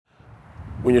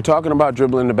When you're talking about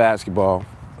dribbling the basketball,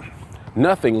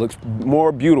 nothing looks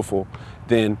more beautiful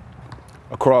than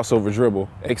a crossover dribble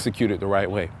executed the right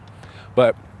way.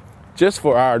 But just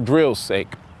for our drill's sake,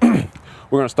 we're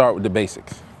going to start with the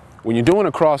basics. When you're doing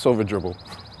a crossover dribble,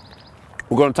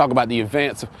 we're going to talk about the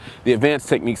advanced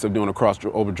techniques of doing a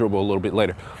crossover dribble a little bit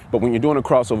later. But when you're doing a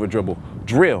crossover dribble,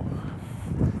 drill.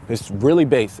 It's really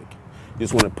basic. You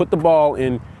just want to put the ball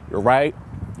in your right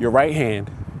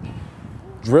hand,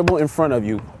 dribble in front of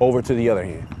you over to the other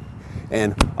hand.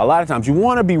 And a lot of times you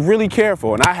want to be really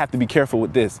careful, and I have to be careful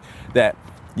with this, that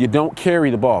you don't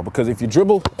carry the ball, because if you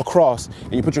dribble across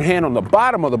and you put your hand on the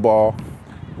bottom of the ball,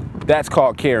 that's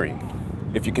called carrying.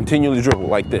 If you continually dribble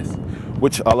like this,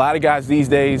 which a lot of guys these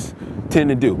days tend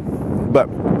to do. But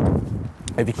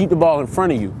if you keep the ball in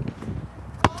front of you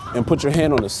and put your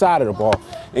hand on the side of the ball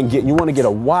and you want to get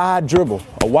a wide dribble,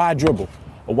 a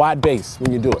wide base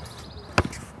when you do it.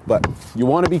 But you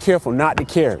want to be careful not to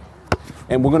carry.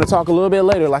 And we're going to talk a little bit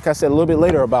later, like I said, a little bit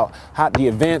later about how the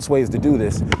advanced ways to do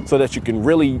this so that you can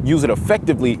really use it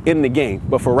effectively in the game.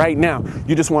 But for right now,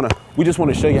 we just want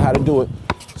to show you how to do it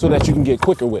so that you can get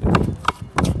quicker with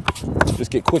it. Just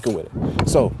get quicker with it.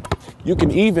 So you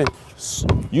can even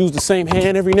use the same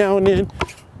hand every now and then,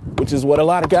 which is what a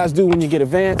lot of guys do when you get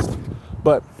advanced.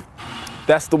 But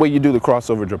that's the way you do the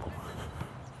crossover dribble.